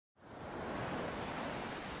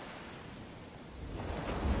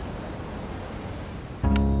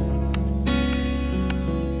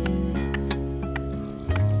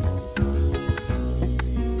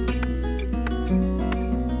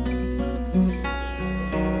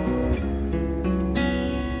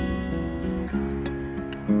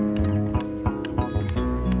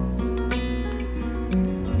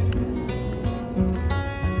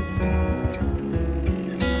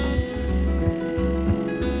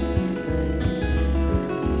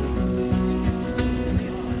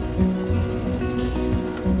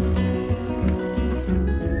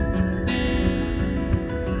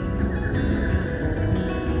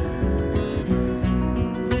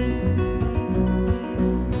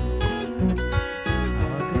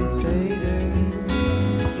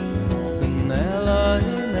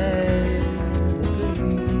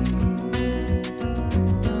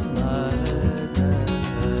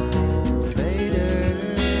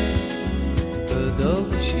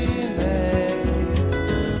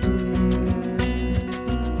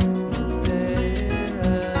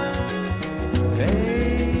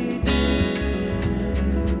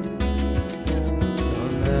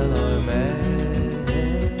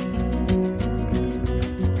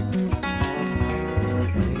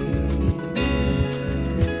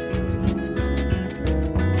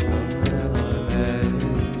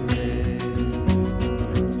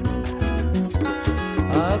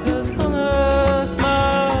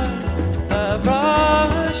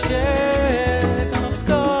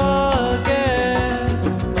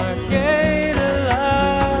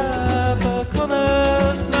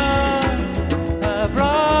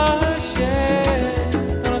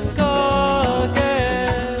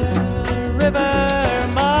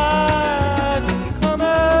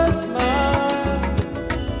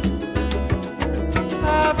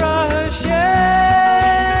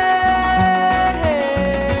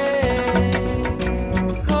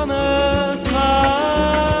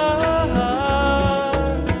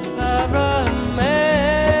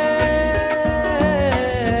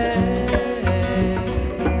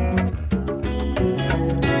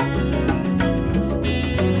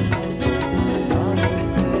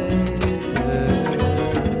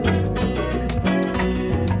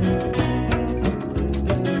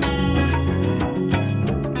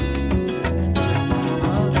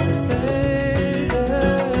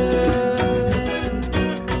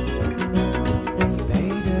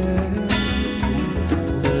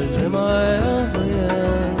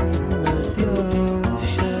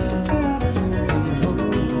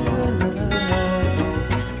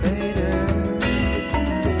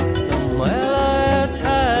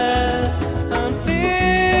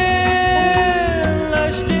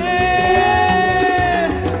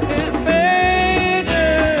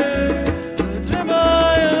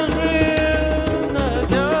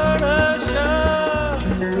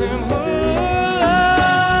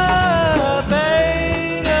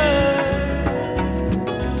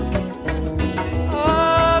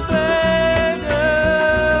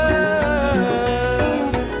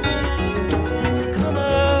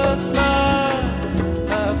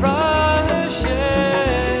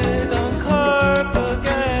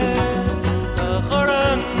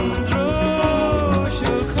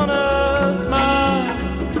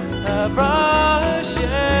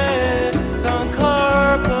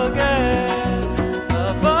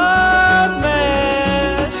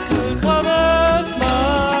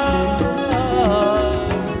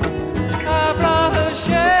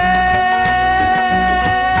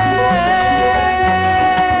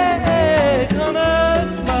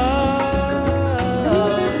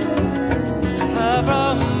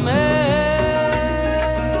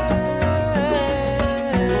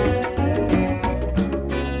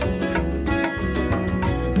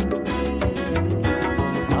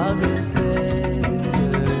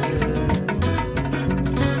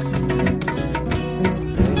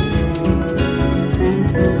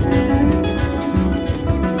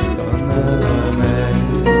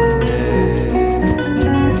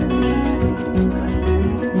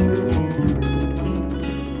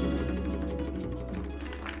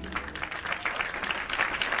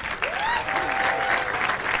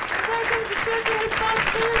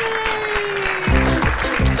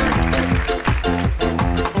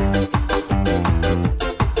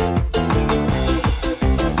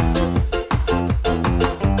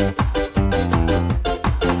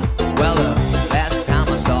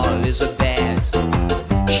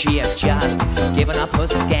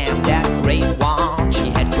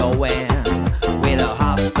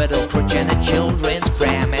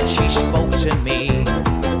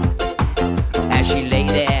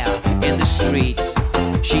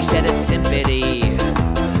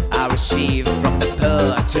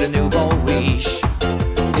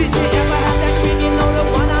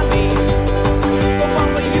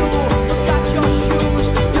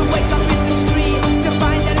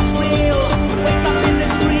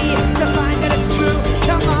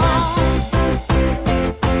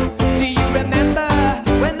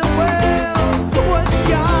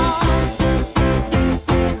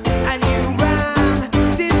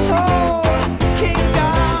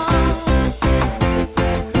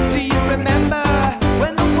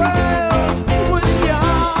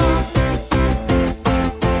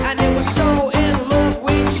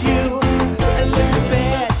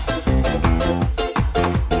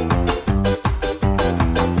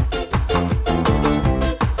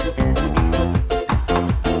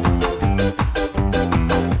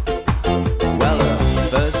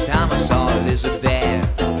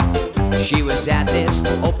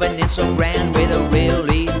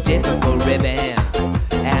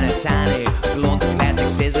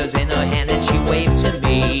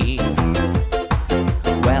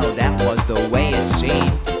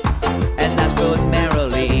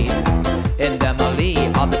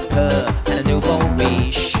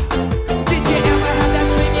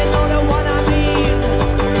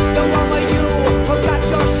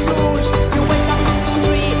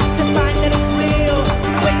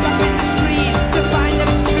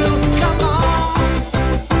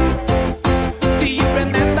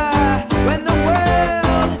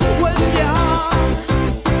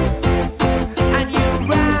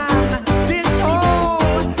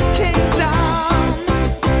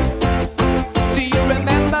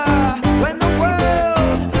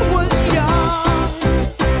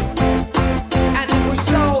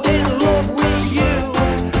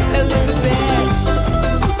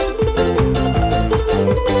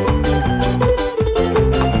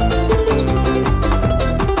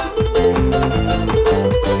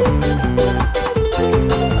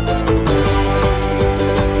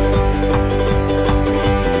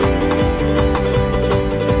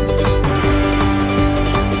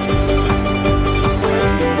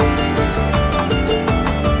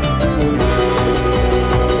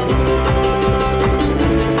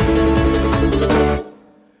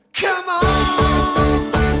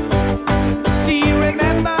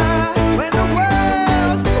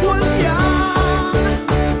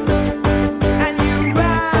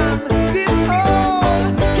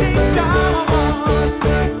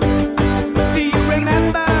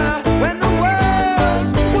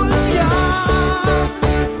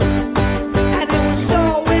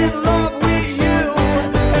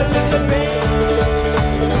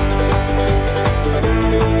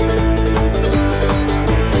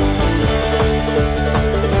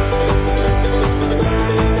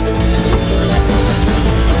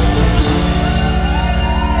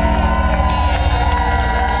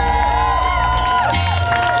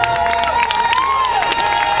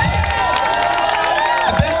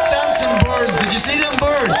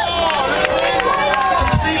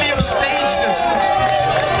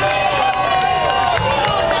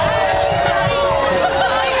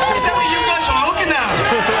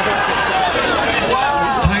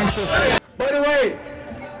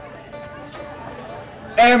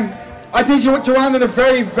I think Joanne did a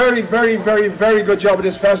very, very, very, very, very good job at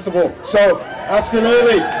this festival. So,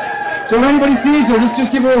 absolutely. So when anybody sees her,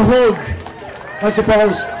 just give her a hug, I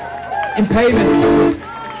suppose, in payment.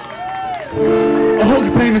 A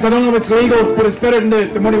hug payment, I don't know if it's legal, but it's better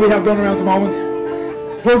than the money we have going around at the moment.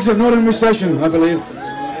 Hugs are not in recession, I believe.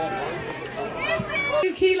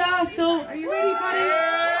 Kila, so are you ready, buddy?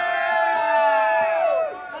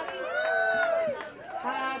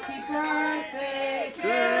 Happy birthday to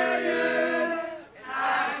you.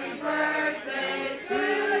 Happy birthday to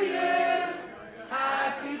you.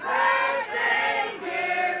 Happy birthday,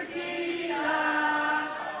 dear Kila.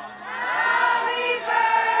 Happy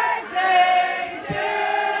birthday to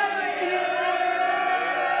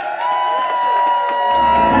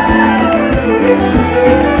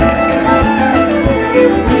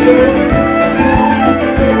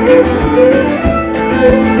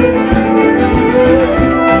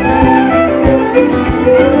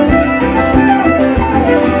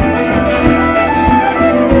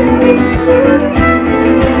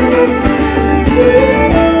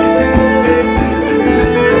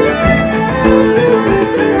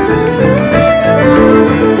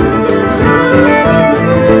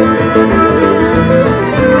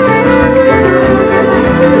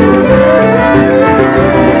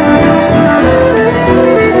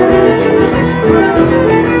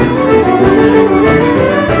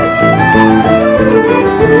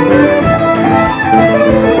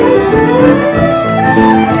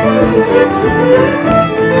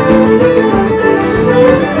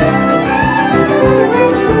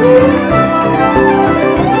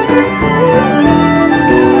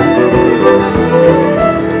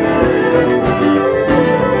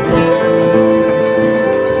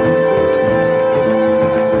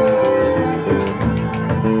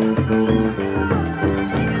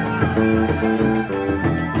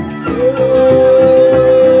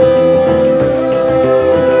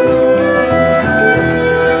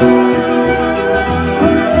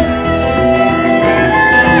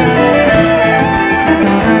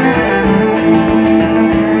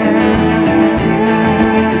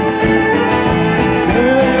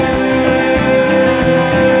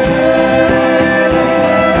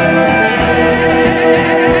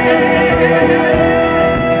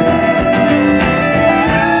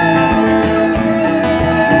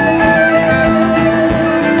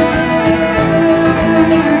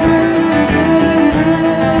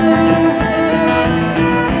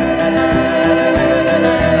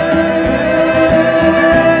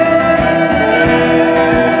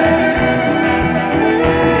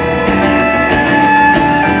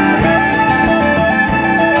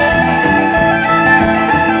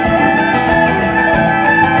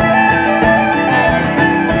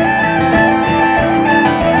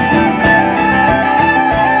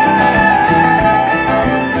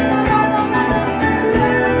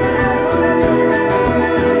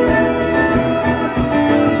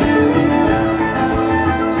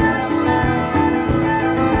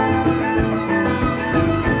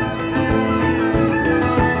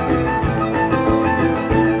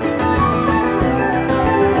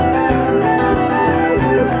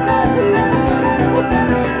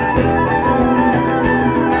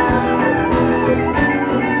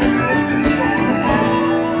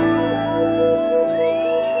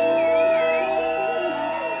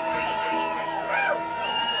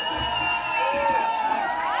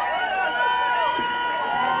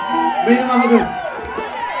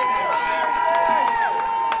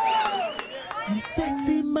You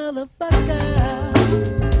sexy motherfucker.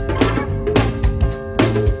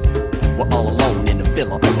 We're all alone in the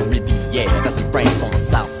villa on the Riviera. Got some friends on the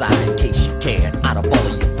south side in case you cared. Out of all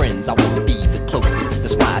of your friends, I wanna be the closest.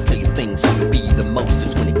 That's why I tell you things so you be the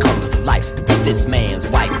mostest. When it comes to life, to be this man's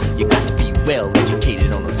wife, you got to be well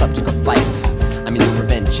educated on the subject of fights. I mean the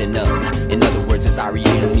prevention of, in other words, it's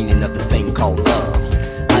R.E.M. meaning of this thing called love.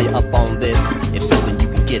 Are you up on this? If so, then you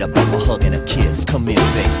can get up off a hug and a kiss. Come here,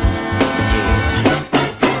 baby. Yeah.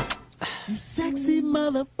 You sexy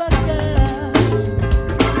motherfucker.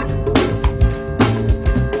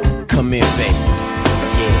 Come here, baby.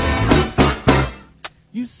 Yeah.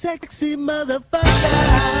 You sexy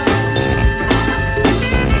motherfucker.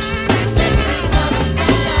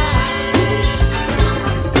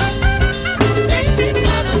 Sexy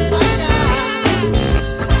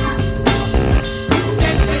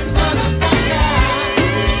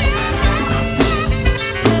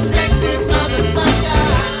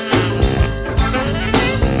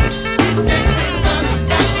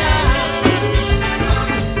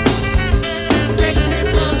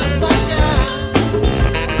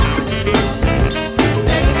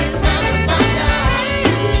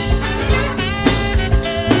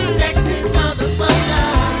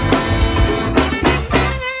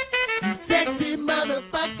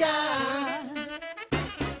motherfucker.